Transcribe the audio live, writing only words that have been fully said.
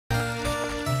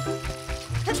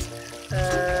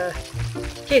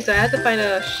Okay, so I have to find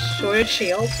a shorter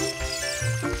shield.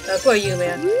 Who are you,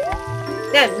 man?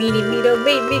 That meanie Mito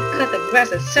made me cut the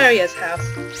grass at Saria's house.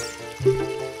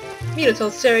 Mito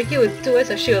told Saria he would do it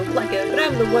so she would like it, but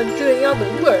I'm the one doing all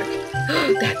the work.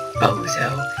 That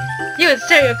bozo! You and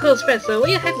Saria are close friends, so will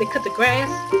you help me cut the grass?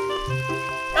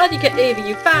 All you can aim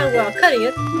you found while cutting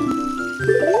it.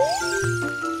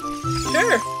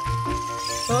 Sure.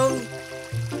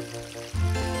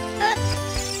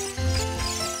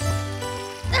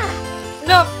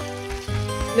 No!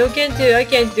 No, can't do it. I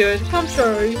can't do it. I'm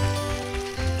sorry.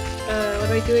 What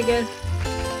do I do again?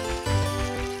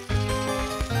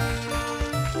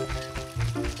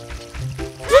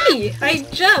 Hey! I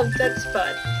jumped! That's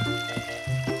fun.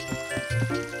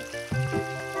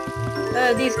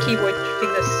 These keyboard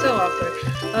things are so awkward.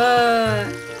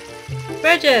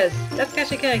 Bridges! That's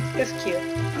actually that's cute.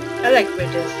 I like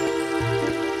bridges.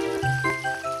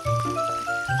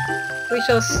 We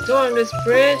shall storm this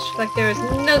bridge like there is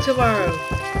no tomorrow.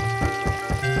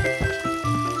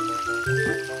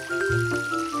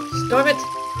 Storm it!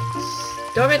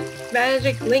 Storm it,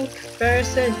 magic link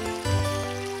person!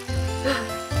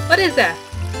 What is that?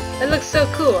 It looks so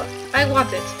cool. I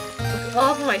want it.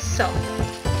 All for myself.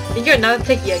 You're not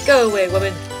taking it. Go away,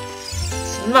 woman.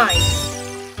 It's mine.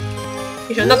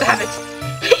 You shall not have it.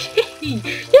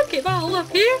 You came all up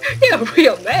here? You're a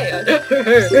real man.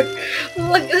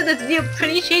 Look, you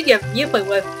appreciate your viewpoint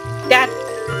with that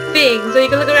thing, so you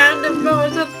can look around the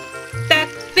rows of that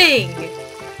thing.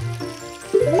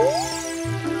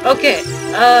 Okay.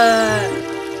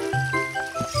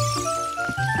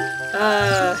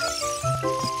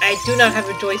 I do not have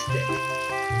a joystick,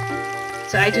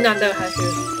 so I do not know how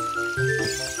to.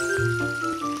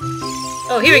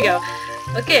 Oh, here we go.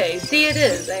 Okay, see it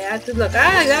is. I have to look.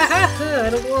 I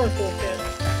don't want to go there.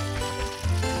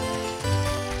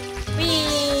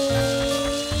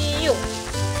 Wee-oo.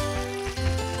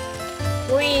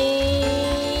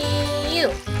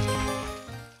 Wee-oo.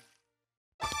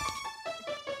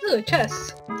 Ooh,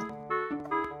 chest.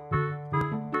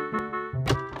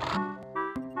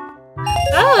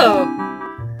 Oh!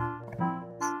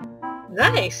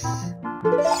 Nice!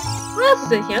 What else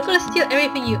is in here? I'm gonna steal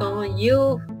everything you own.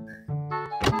 You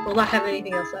will not have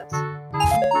anything else left.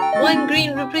 One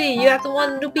green rupee! You have the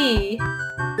one rupee!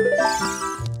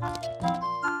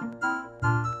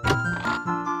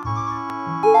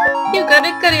 You got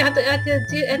it! Got it! At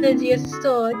the energy at the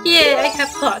store. Yeah, I have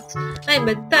hearts. I'm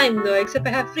a dime though, except I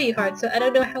have 3 hearts, so I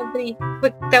don't know how many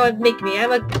what that would make me.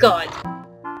 I'm a god.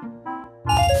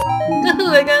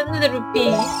 Woohoo! I got another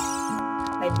rupee!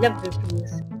 I love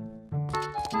rupees.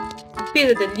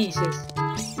 Rupees are delicious.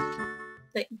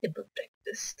 I eat them for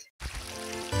breakfast.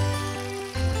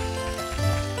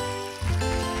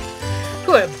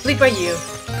 Who a bleep are you?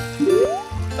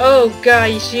 Oh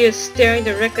god, she is staring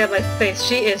directly at my face.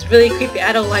 She is really creepy.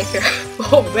 I don't like her.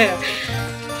 Oh man.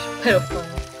 Pedophile.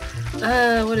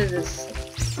 What is this?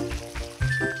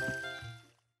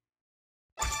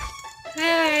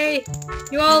 Hey!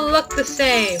 You all look the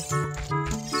same!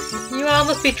 You all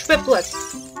must be triplets!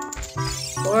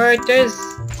 Or there's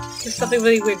something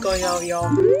really weird going on, y'all.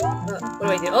 What do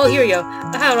I do? Oh, here we go!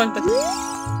 Aha, wrong button!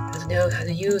 Doesn't know how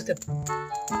to use the...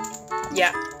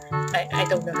 Yeah, I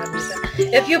don't know how to use that.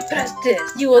 If you press this,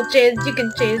 you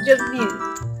can change your view.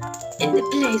 In a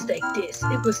place like this,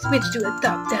 it will switch to a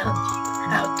top-down view.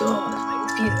 Outdoors, by your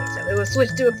feelings, and it will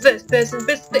switch to a first-person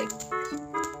perspective.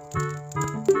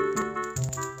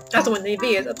 That's what the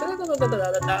is. Okay, okay,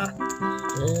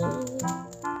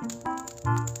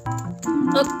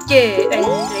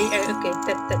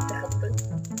 that happened.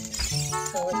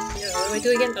 So let's see, what do I do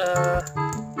again?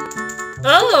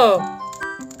 Oh!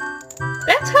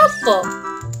 That's helpful!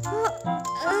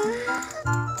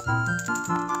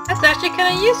 That's actually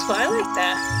kinda useful, I like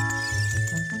that.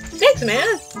 Thanks,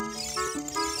 man!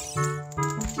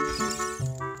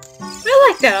 I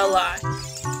like that a lot.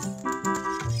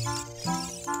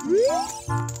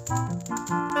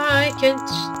 I can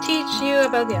teach you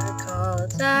about the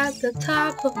icons at the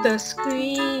top of the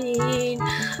screen.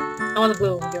 I want the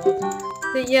blue one, girl.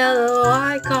 The yellow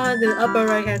icon in the upper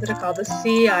right hand are called the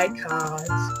C icons.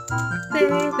 They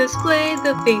display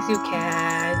the things you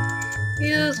can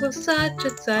use with such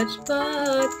and such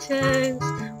buttons.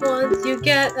 Once you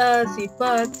get a C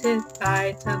button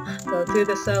item, go to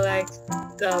the select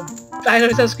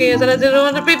item subscreen and I didn't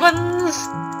want the free buttons.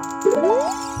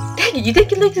 Dang it, you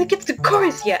didn't get to the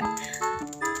chorus yet!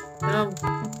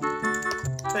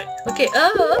 Right, okay,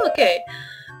 oh, okay.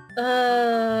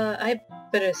 I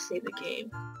better save the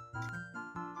game.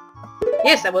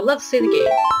 Yes, I would love to save the game.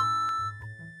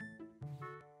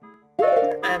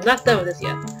 I am not done with this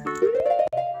yet.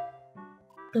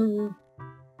 Mm.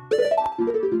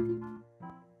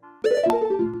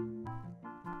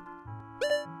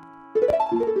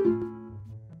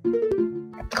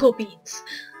 Cool beans.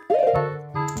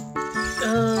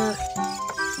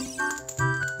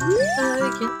 I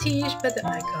can teach by the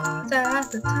icons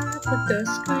at the top of the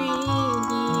screen.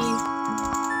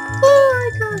 Oh,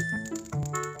 icon!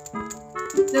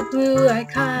 The blue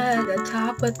icon at the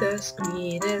top of the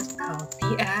screen is called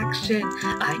the action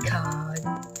icon.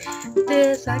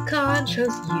 This icon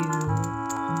shows you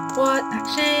what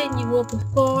action you will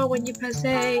perform when you press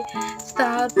A.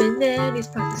 Stop and then you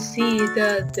start to see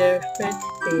the different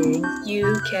things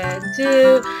you can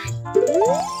do.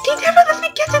 He never lets me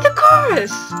get to the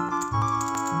chorus!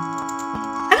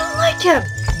 I don't like him!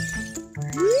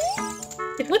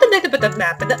 If you want to know about the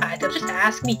map and the item, just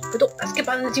ask me. But don't ask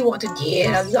about it unless you want to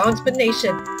give a long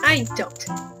explanation. I don't.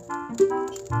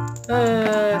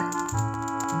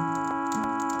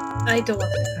 I don't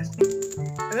want to ask you.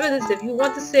 Remember this, if you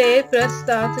want to save, press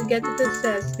start to get to the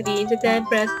set screen and then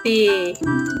press D.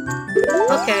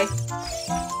 Okay.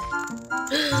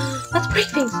 Let's break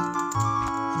things!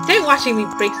 They're watching me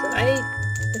break stuff.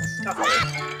 Let's stop it.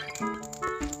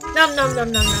 Nom nom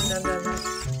nom nom nom nom nom nom.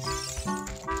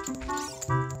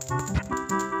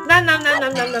 Nom nom nom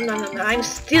nom nom nom nom nom nom. I'm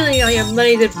stealing all your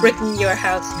money to break in your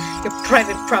house, your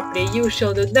private property. You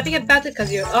shall do nothing about it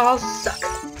because you all suck.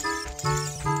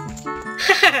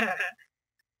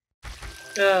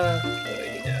 What do I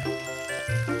do now?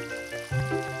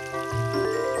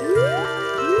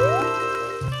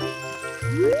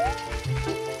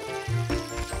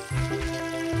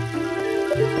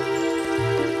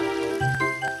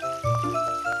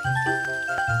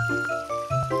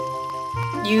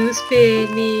 You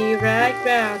spin me right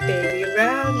round, baby,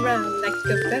 round, round, like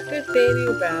a record, baby,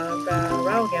 round, round,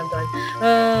 round. Okay, I'm done.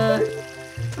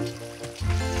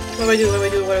 What do I do? What do I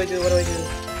do? What do I do? What do I do?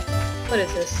 What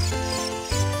is this?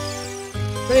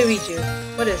 Let me read you.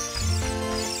 What is?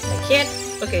 I can't.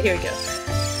 Okay, here we go.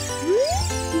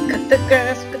 Cut the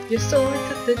grass with your sword.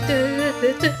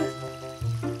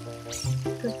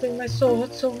 Just bring my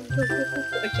sword, sword.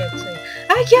 I can't sing.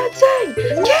 I can't sing.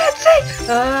 Can't sing.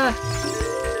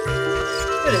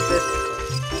 What is this?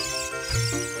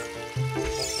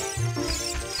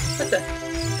 What the?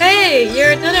 Hey,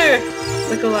 you're another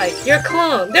lookalike. You're a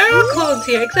clone. There are clones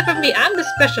here, except for me. I'm the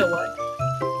special one.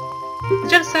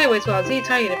 Jump sideways while Z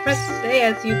targeted. Press A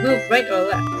as you move right or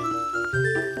left.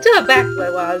 Do a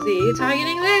backflip while Z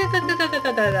targeting.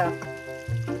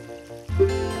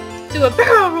 Do a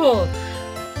barrel roll.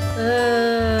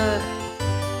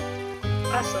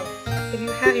 Awesome. If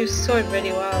you have your sword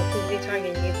ready while Z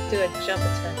targeting, you can do a jump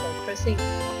attack by pressing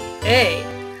A.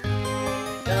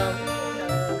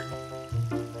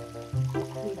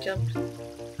 You jump. Z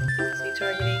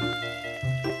targeting.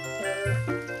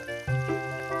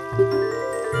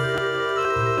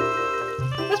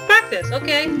 Let's practice,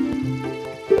 okay.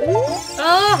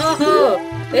 Oh ho ho!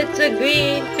 It's a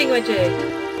green thingamajig.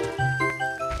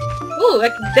 Ooh, I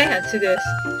can dance to this.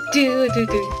 Do do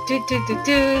do do do do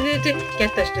do do.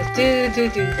 Can't touch this. Do do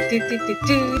do do do do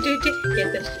do do do.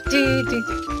 Can't touch this. Do do do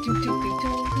do do do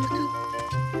do do.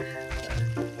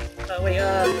 Oh wait,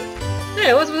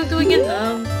 hey, what's we doing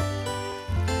again?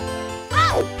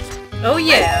 Oh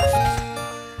yeah.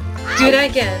 Do that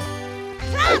again.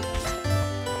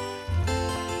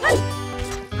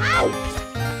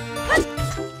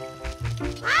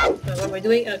 What am I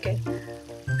doing? Okay.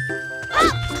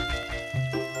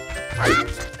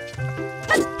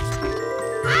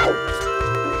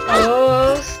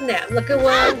 Oh snap, look at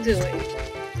what I'm doing.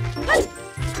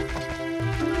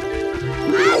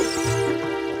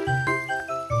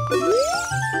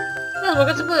 Oh, we're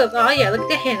gonna move. Oh yeah, look at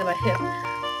the hand on my hip.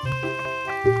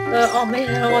 Oh man,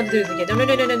 I don't want to do this again. No.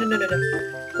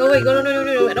 Go away, go,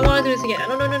 no. I don't want to do this again.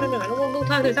 No. I don't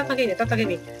want to talk to you. Stop talking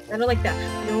to me. I don't like that.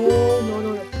 No.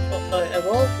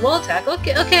 Wall attack.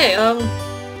 Okay.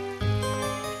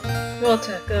 Wall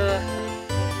attack.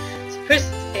 So press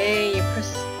A, you press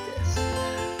this.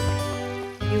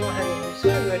 You won't have your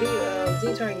sword ready. Z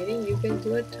targeting, you can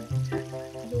do it.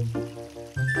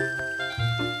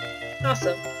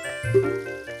 Awesome.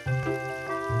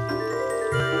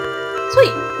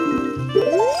 Sweet!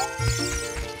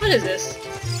 What is this?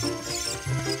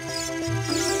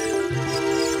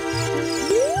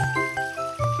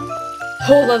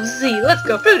 Hole of Z! Let's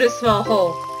go through this small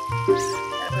hole!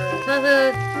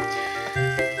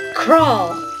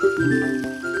 Crawl!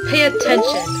 Pay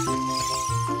attention!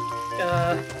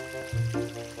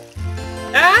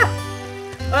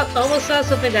 Oh, almost saw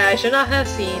something that I should not have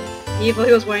seen. Even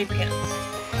he was wearing pants.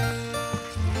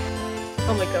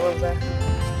 Oh my god, what was that?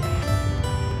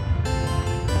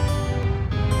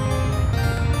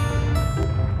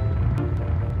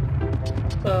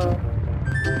 Oh.